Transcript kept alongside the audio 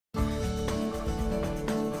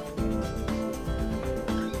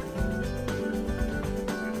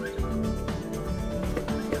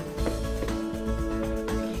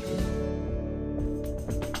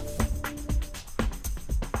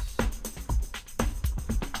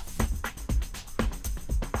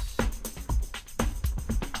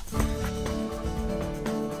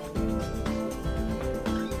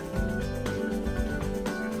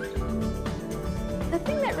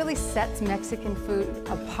really sets Mexican food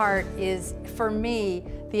apart is, for me,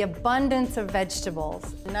 the abundance of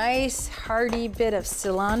vegetables. Nice hearty bit of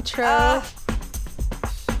cilantro.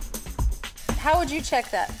 How would you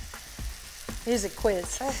check that? Here's a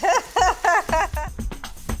quiz.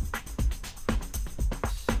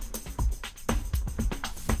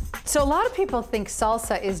 So a lot of people think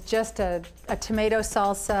salsa is just a tomato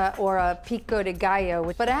salsa or a pico de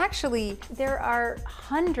gallo, but actually there are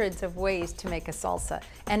hundreds of ways to make a salsa,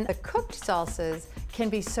 and the cooked salsas can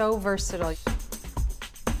be so versatile.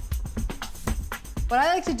 What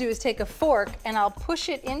I like to do is take a fork and I'll push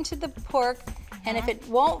it into the pork, and if it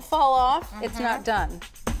won't fall off, it's not done.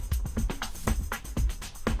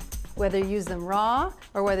 Whether you use them raw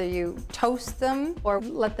or whether you toast them or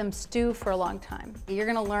let them stew for a long time. You're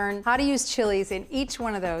gonna learn how to use chilies in each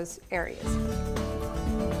one of those areas.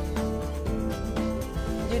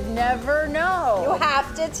 You'd never know. You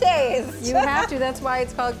have to taste. You have to, that's why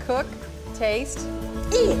it's called cook, taste,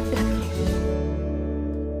 Eat.